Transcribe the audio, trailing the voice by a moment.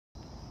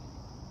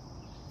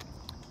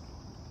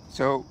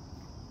So,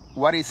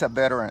 what is a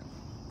veteran?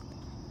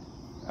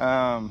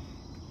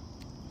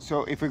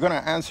 So, if we're going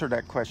to answer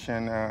that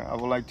question, I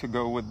would like to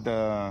go with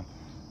the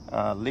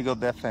legal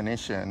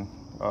definition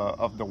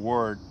of the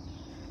word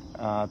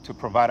to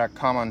provide a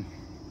common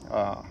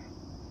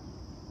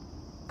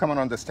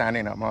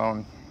understanding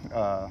among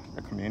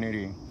the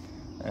community.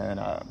 And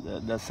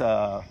that's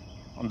on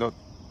the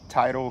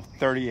Title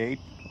 38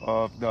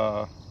 of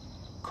the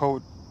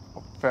Code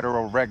of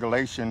Federal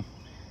Regulation.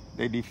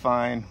 They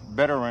define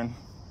veteran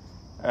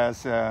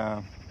as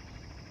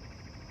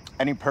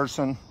any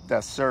person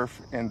that served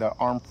in the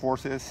armed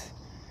forces,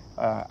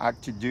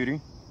 active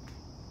duty,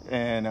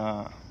 and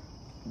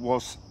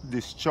was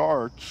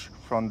discharged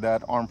from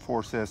that armed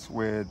forces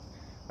with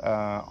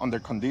under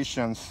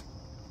conditions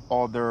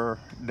other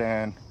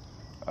than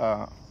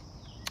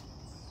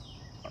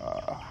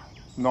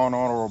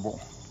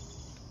non-honorable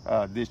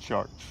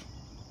discharge.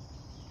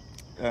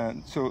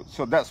 And so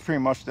that's pretty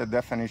much the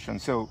definition.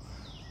 So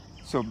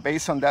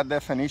based on that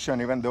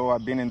definition, even though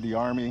I've been in the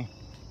Army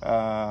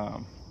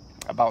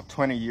about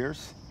 20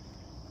 years,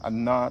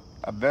 I'm not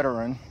a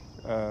veteran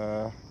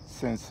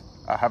since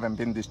I haven't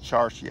been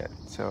discharged yet.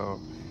 So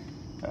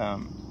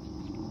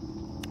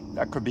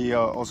that could be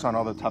also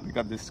another topic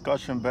of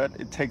discussion, but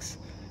it takes,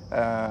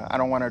 I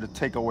don't want it to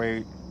take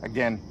away,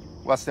 again,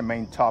 what's the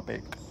main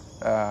topic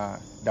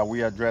that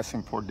we are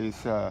addressing for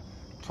these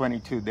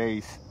 22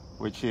 days,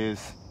 which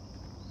is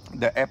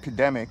the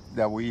epidemic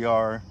that we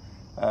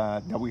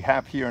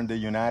have here in the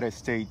United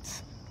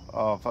States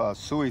of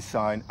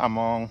suicide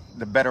among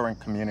the veteran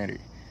community.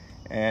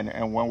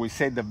 And when we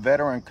say the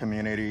veteran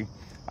community,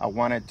 I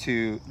wanted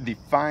to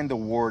define the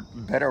word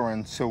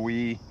veteran so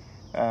we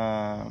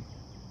try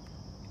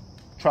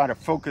to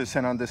focus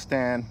and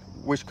understand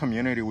which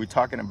community we're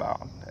talking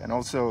about. And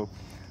also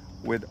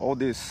with all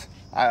this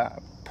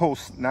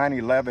post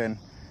 9/11,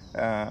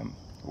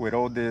 with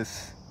all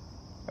this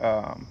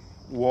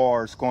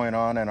wars going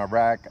on in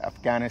Iraq,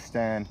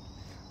 Afghanistan,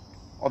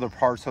 other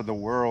parts of the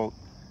world,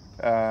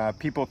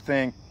 people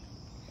think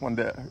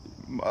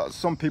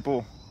some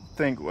people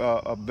think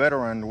a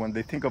veteran, when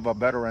they think of a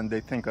veteran,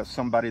 they think of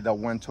somebody that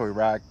went to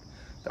Iraq,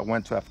 that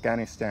went to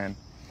Afghanistan,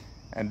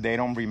 and they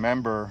don't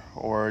remember,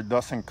 or it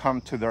doesn't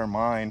come to their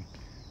mind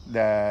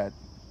that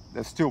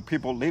there's still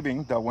people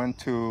living that went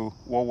to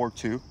World War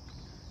II,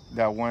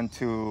 that went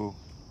to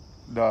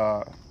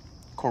the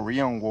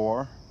Korean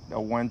War,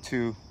 that went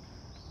to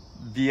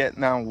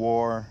Vietnam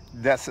War,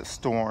 Desert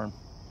Storm.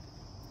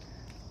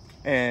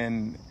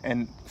 And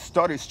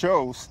studies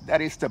shows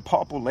that is the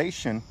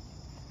population,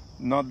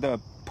 not the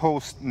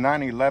post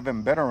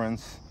 9/11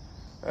 veterans,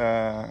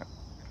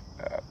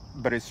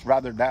 but it's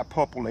rather that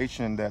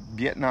population, that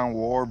Vietnam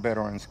War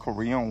veterans,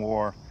 Korean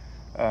War,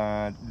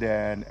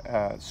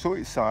 that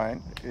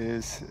suicide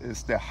is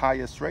the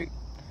highest rate.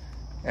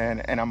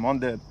 And among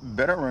the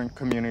veteran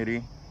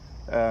community,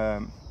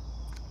 the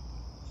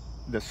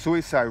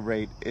suicide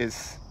rate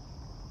is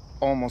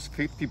almost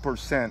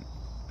 50%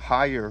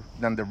 higher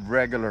than the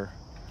regular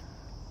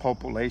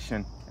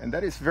population. And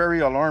that is very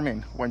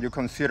alarming when you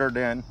consider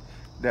then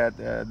that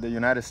the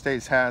United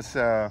States has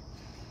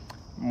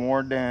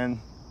more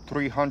than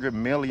 300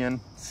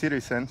 million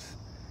citizens,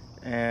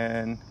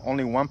 and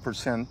only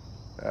 1%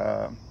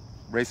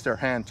 raise their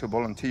hand to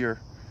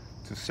volunteer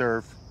to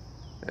serve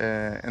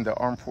in the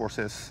armed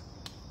forces.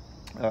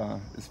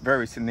 It's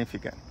very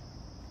significant.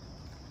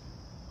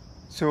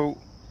 So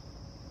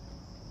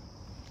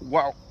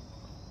what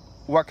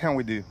can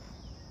we do?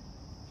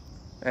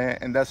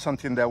 And that's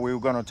something that we're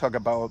going to talk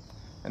about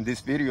in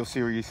this video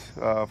series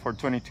for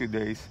 22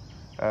 days,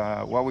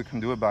 what we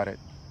can do about it.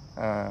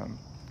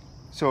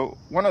 So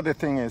one of the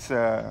things is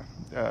the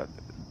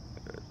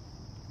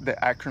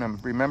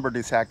acronym. Remember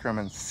this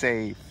acronym,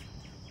 S.A.V.E,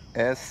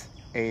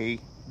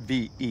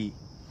 S-A-V-E.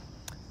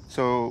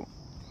 So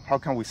how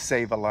can we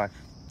save a life,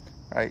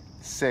 right?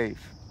 Save.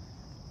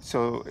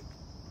 So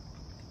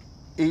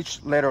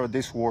each letter of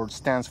this word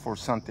stands for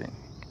something.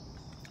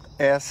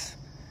 S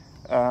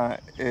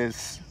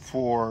is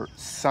for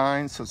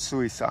signs of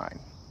suicide.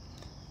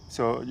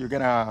 So you're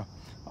gonna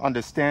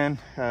understand,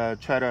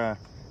 try to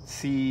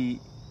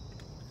see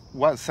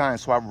what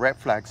signs, what red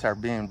flags are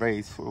being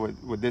raised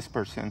with this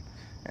person.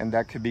 And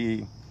that could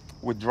be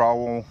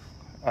withdrawal,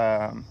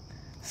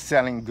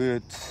 selling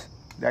goods,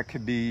 that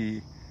could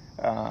be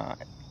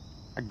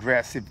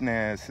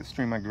aggressiveness,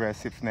 extreme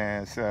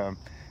aggressiveness.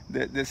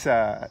 There's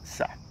a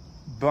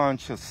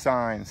bunch of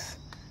signs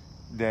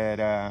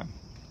that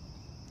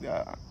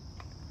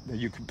that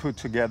you can put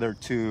together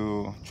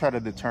to try to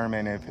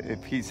determine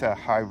if he's a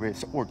high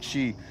risk or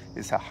she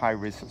is a high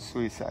risk of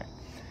suicide.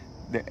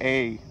 The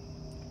A,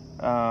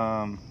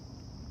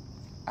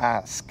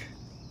 ask.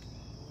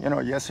 You know,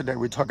 yesterday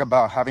we talked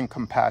about having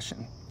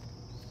compassion.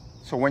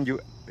 So when you,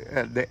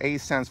 the A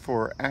stands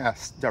for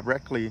ask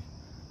directly.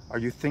 Are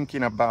you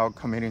thinking about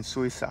committing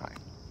suicide?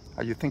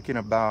 Are you thinking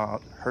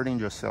about hurting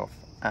yourself?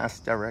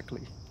 Ask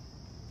directly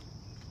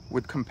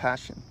with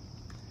compassion.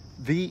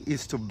 V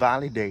is to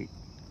validate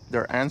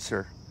their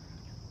answer.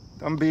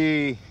 Don't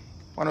be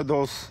one of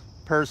those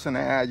person,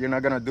 you're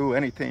not gonna do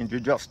anything, you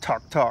just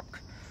talk.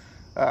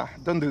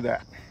 Don't do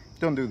that.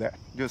 Don't do that.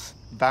 Just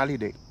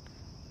validate.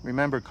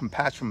 Remember,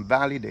 compassion,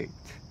 validate.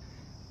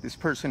 This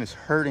person is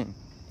hurting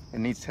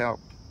and needs help.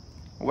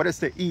 What is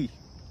the E?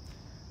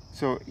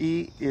 So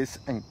E is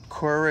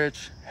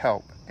encourage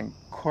help.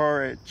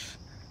 Encourage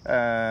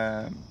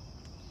that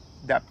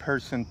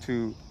person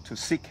to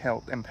seek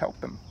help and help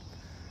them.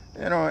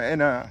 You know,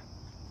 and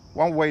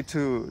one way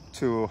to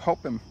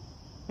help them,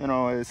 you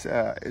know, is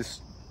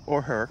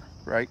or her,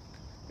 right,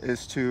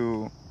 is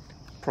to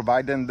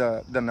provide them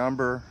the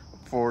number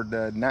for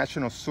the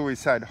National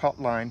Suicide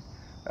Hotline,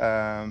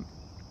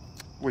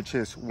 which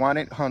is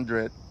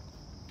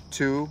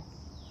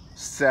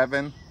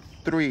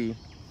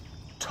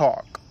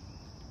 1-800-273-TALK.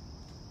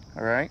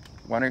 All right,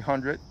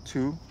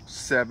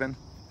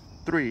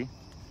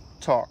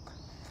 1-800-273-TALK.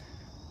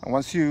 And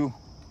once you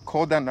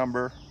call that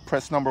number,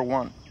 press number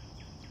 1,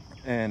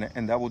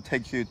 and that will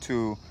take you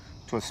to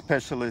a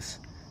specialist,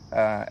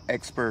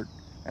 expert,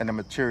 and a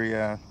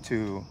material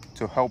to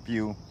help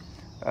you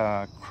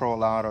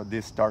crawl out of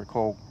this dark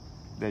hole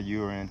that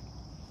you're in.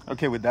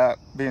 Okay, with that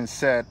being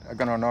said, I'm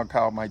gonna knock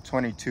out my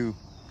 22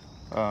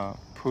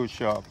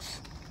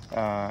 push-ups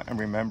in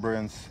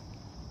remembrance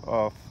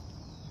of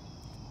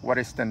what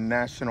is the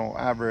national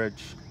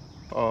average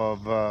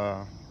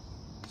of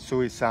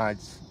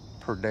suicides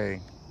per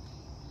day.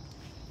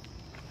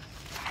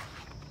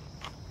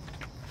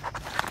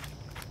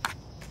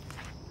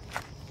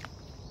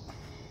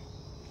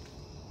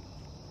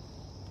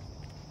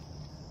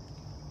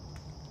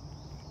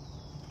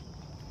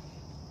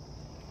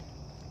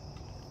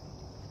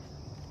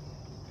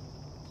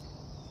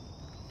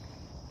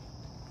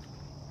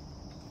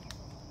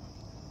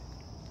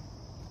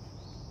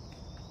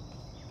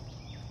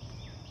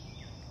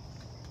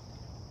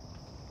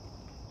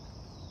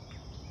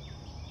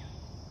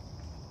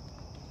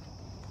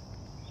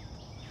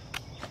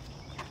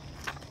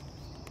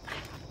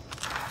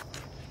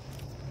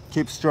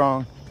 Keep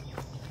strong.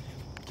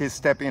 Keep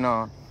stepping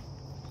on.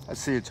 I'll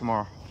see you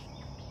tomorrow.